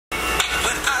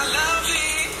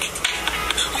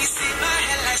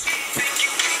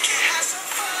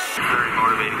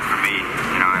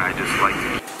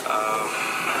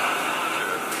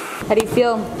How do you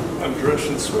feel? I'm drenched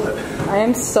in sweat. I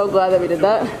am so glad that we did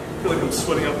that. I feel like I'm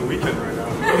sweating out the weekend right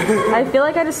now. I feel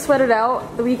like I just sweated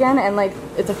out the weekend and like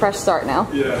it's a fresh start now.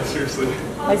 Yeah, seriously.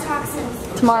 Like,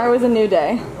 tomorrow is a new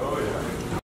day. Oh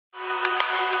yeah.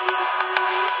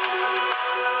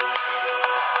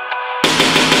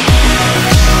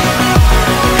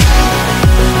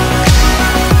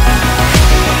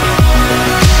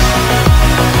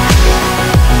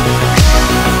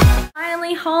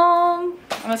 Finally home.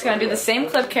 I'm just gonna do the same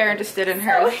clip Karen just did in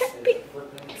hers. So happy.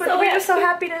 We're just so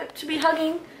happy to be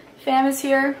hugging. Fam is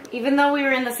here. Even though we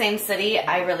were in the same city,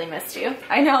 I really missed you.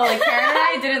 I know, like Karen and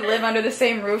I didn't live under the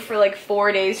same roof for like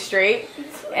 4 days straight.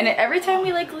 And every time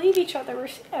we like leave each other, we're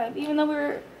sad. Even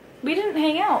though we didn't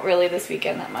hang out really this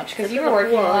weekend that much because you were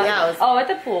working a lot. Yeah, at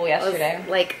the pool yesterday. I was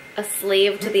like a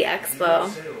slave to the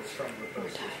expo.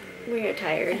 We are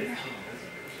tired.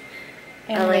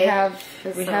 And we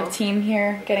have team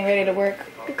here getting ready to work.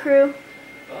 The crew.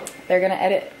 They're gonna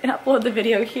edit and upload the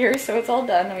video here, so it's all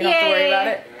done and we don't have to worry about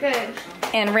it. Good.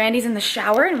 And Randy's in the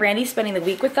shower, and Randy's spending the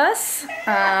week with us.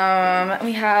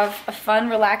 We have a fun,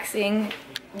 relaxing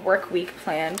work week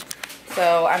planned.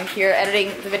 So I'm here editing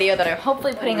the video that I'm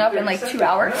hopefully putting up in like 2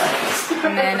 hours.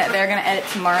 And then they're gonna edit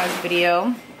tomorrow's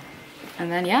video.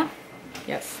 And then yeah,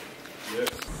 yes.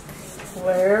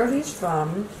 Where are these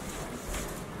from?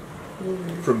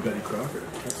 From Betty Crocker.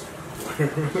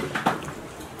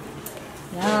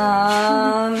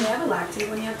 Yum. Do you have a lactate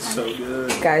when you have time? So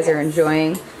good. You guys are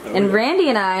enjoying. And Randy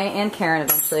and I, and Karen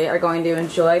eventually, are going to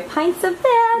enjoy pints of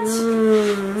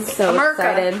that. So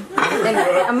excited. In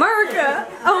America.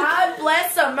 Oh, God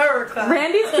bless America.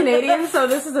 Randy's Canadian, so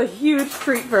this is a huge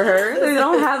treat for her. They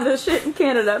don't have this shit in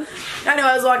Canada. I know,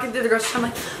 I was walking through the grocery store,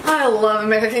 I'm like, I love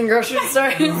American grocery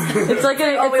stores. It's like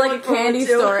a candy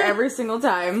store every single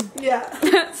time.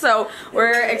 Yeah. So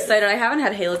we're excited. I haven't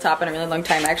had Halo Top in a really long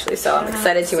time actually, so I'm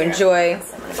excited to enjoy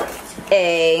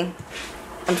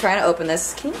I'm trying to open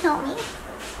this. Can you help me?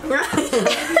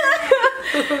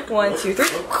 1, 2, 3.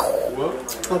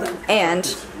 Hold on.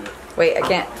 And wait, I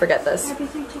can't forget this.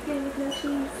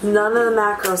 None of the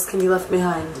macros can be left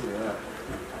behind.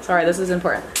 Sorry, this is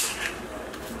important.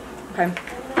 Okay.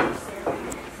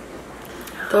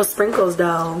 Those sprinkles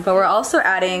though. But we're also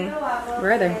adding,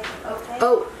 where are they?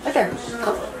 Oh, Right there.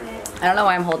 Oh. I don't know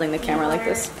why I'm holding the camera like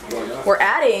this. We're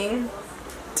adding,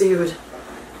 dude.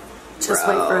 Just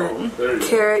wait for it.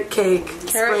 Carrot cake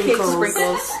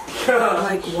sprinkles.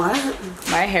 Like what?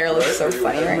 my hair looks so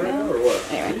funny right now.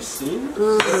 Anyway,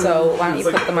 so why don't you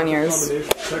put them on yours?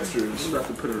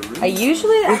 I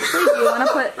usually actually, do you want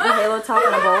to put the Halo Top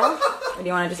in a bowl? Or do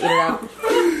you want to just eat it out?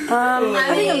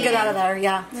 I think I'm good out of there,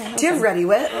 yeah. Do you have Ready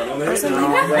Wit or something?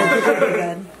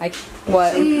 Good.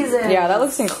 What? Jesus. Yeah, that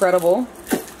looks incredible.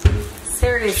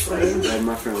 Seriously.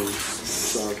 My friend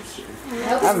sucks.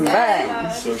 I'm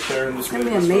back. So Karen just made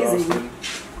That'd be this amazing. frosting.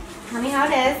 Honey, how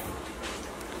it is?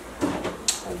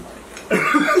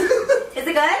 Is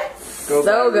it good?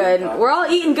 So good. We're all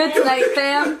eating good tonight,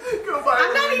 fam.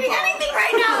 I'm not eating anything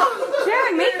right now.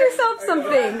 Karen, make yourself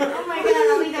something. Oh my god,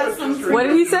 I only got some. What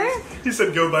did he say? He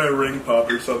said go buy a ring pop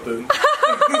or something.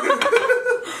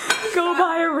 Go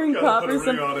buy a ring pop Put a or ring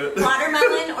something. on it.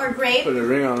 Watermelon or grape? Put a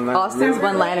ring on that. Austin's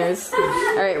one-liners. All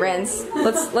right, Renz,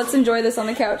 let's enjoy this on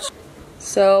the couch.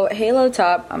 So Halo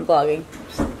Top, I'm vlogging,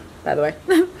 by the way.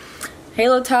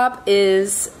 Halo Top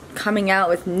is coming out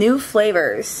with new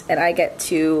flavors, and I get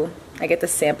to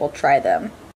sample try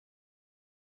them.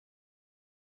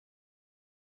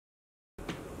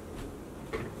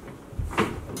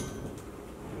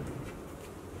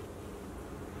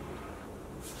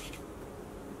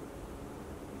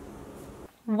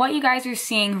 What you guys are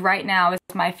seeing right now is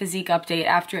my physique update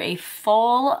after a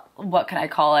full, what can I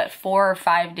call it, 4 or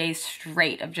 5 days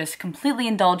straight of just completely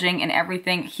indulging in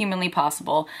everything humanly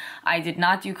possible. I did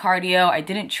not do cardio, I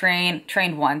didn't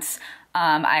trained once.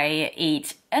 I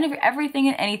ate everything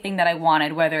and anything that I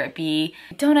wanted, whether it be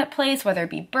a donut place, whether it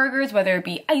be burgers, whether it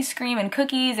be ice cream and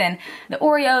cookies and the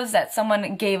Oreos that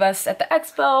someone gave us at the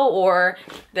expo, or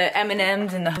the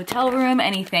M&Ms in the hotel room,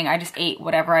 anything. I just ate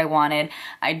whatever I wanted.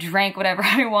 I drank whatever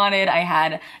I wanted. I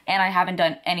haven't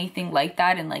done anything like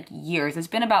that in like years. It's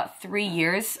been about 3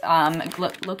 years,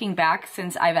 looking back,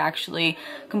 since I've actually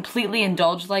completely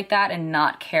indulged like that and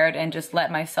not cared and just let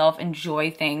myself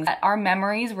enjoy things. Our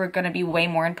memories were gonna be way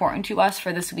more important to us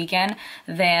for this weekend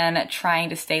than trying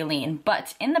to stay lean.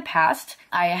 But in the past,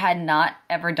 I had not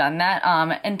ever done that.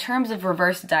 In terms of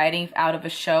reverse dieting out of a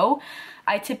show,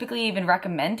 I typically even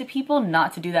recommend to people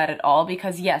not to do that at all,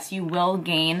 because yes, you will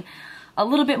gain a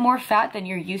little bit more fat than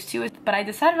you're used to. But I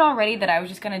decided already that I was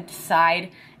just gonna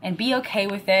decide and be okay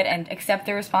with it and accept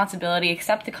the responsibility,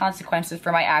 accept the consequences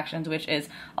for my actions, which is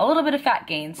a little bit of fat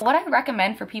gains. What I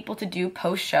recommend for people to do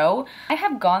post-show, I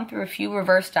have gone through a few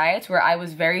reverse diets where I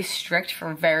was very strict for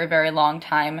a very, very long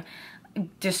time,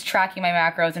 just tracking my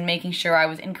macros and making sure I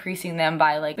was increasing them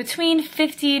by like between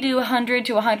 50 to 100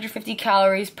 to 150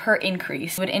 calories per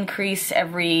increase. It would increase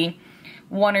every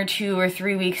 1 or 2 or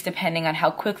 3 weeks depending on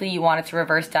how quickly you wanted to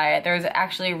reverse diet. There's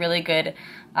actually a really good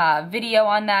video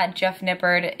on that. Jeff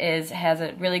Nippard has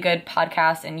a really good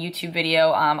podcast and YouTube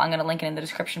video. I'm gonna link it in the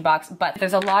description box. But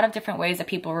there's a lot of different ways that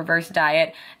people reverse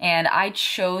diet, and I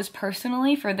chose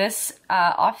personally for this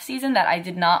off season that I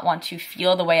did not want to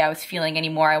feel the way I was feeling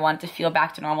anymore. I wanted to feel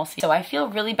back to normalcy. So I feel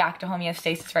really back to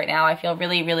homeostasis right now. I feel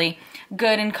really, really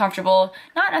good and comfortable.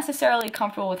 Not necessarily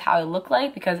comfortable with how I look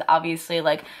like, because obviously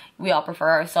like we all prefer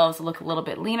ourselves to look a little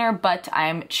bit leaner, but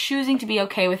I'm choosing to be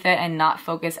okay with it and not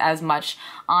focus as much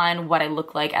on what I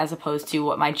look like as opposed to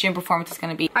what my gym performance is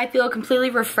gonna be. I feel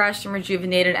completely refreshed and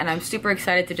rejuvenated, and I'm super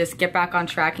excited to just get back on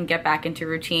track and get back into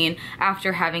routine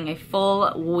after having a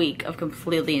full week of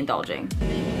completely indulging.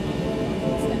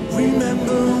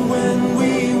 Remember when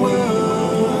we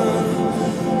were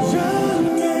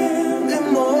young and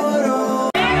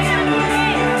immortal.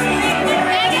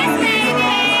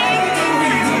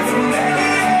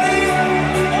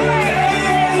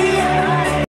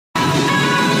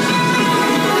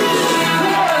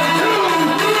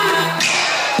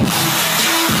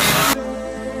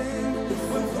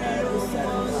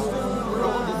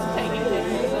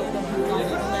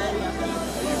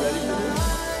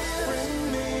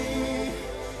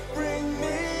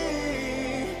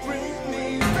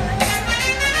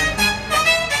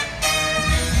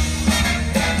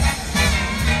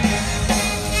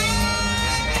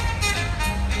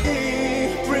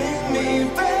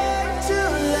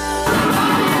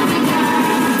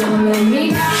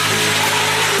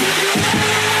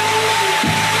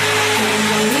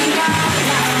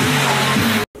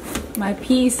 My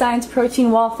PE Science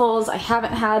protein waffles. I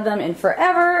haven't had them in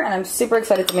forever, and I'm super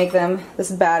excited to make them.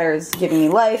 This batter is giving me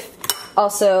life.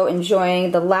 Also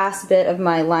enjoying the last bit of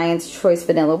my Lion's Choice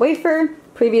vanilla wafer.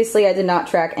 Previously, I did not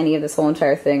track any of this whole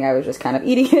entire thing. I was just kind of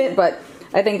eating it, but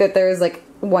I think that there's like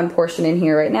one portion in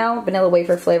here right now, vanilla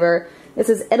wafer flavor. This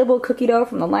is edible cookie dough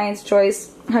from the Lion's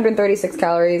Choice, 136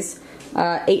 calories,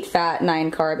 8 fat,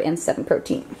 9 carb, and 7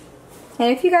 protein. And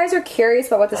if you guys are curious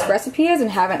about what this recipe is and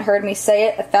haven't heard me say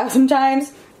it 1,000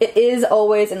 times, it is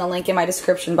always in the link in my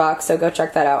description box, so go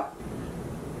check that out.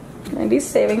 Randy's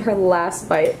saving her last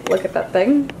bite. Look at that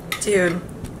thing. Dude.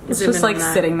 It's just like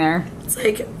sitting there. It's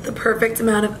like the perfect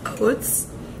amount of oats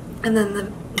and then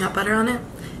the nut butter on it.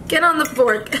 Get on the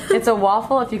fork. It's a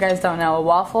waffle, if you guys don't know. A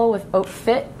waffle with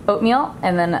oatmeal,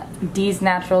 and then D's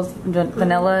Naturals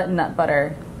vanilla nut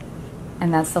butter.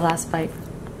 And that's the last bite.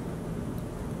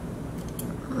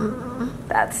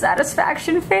 That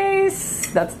satisfaction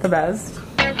face. That's the best.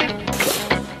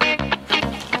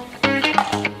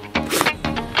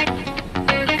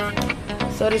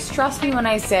 So just trust me when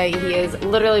I say he has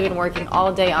literally been working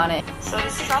all day on it.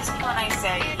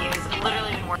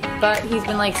 But he's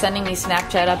been like sending me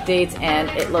Snapchat updates and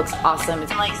it looks awesome.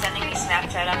 It's like sending me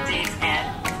Snapchat updates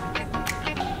and...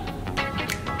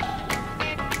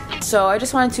 So I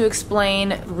just wanted to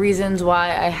explain reasons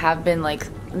why I have been like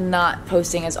not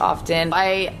posting as often.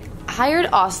 I hired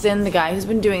Austin, the guy who's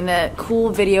been doing the cool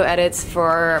video edits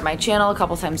for my channel a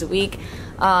couple times a week.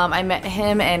 I met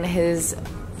him and his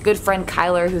good friend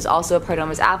Kyler, who's also a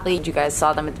Prodomus athlete. You guys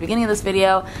saw them at the beginning of this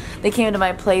video. They came to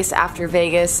my place after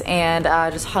Vegas and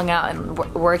just hung out and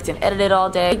worked and edited all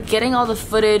day. Getting all the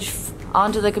footage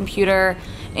onto the computer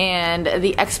and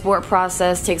the export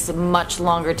process takes a much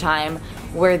longer time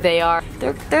where they are.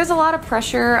 There's a lot of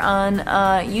pressure on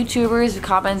YouTubers,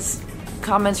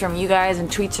 comments from you guys and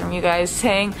tweets from you guys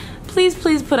saying, please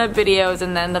put up videos,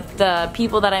 and then the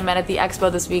people that I met at the expo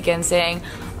this weekend saying,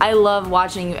 I love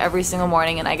watching you every single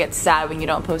morning and I get sad when you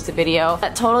don't post a video.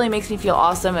 That totally makes me feel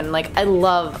awesome, and like I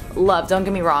love, don't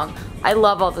get me wrong, I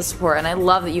love all the support and I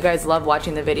love that you guys love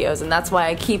watching the videos, and that's why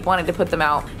I keep wanting to put them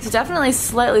out. It's definitely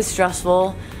slightly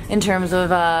stressful in terms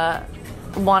of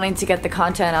wanting to get the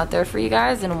content out there for you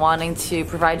guys and wanting to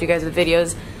provide you guys with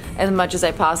videos as much as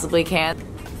I possibly can.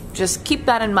 Just keep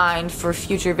that in mind for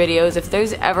future videos. If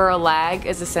there's ever a lag,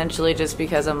 it's essentially just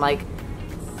because I'm like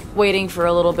waiting for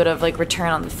a little bit of like return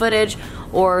on the footage,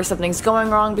 or something's going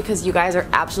wrong, because you guys are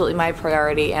absolutely my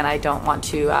priority and I don't want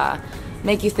to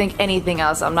make you think anything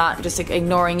else. I'm not just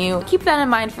ignoring you. Keep that in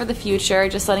mind for the future,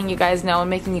 just letting you guys know and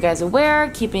making you guys aware,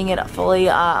 keeping it fully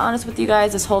honest with you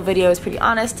guys. This whole video is pretty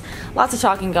honest. Lots of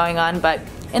talking going on, but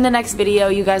in the next video,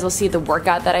 you guys will see the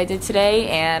workout that I did today,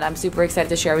 and I'm super excited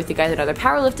to share with you guys another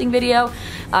powerlifting video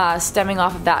stemming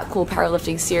off of that cool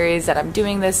powerlifting series that I'm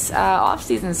doing this off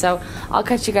season. So I'll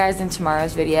catch you guys in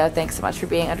tomorrow's video. Thanks so much for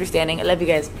being understanding. I love you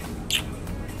guys.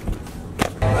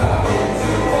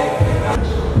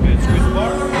 Good, squeeze the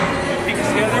bar. Feet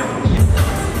together.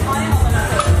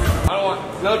 I don't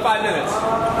want another 5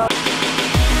 minutes.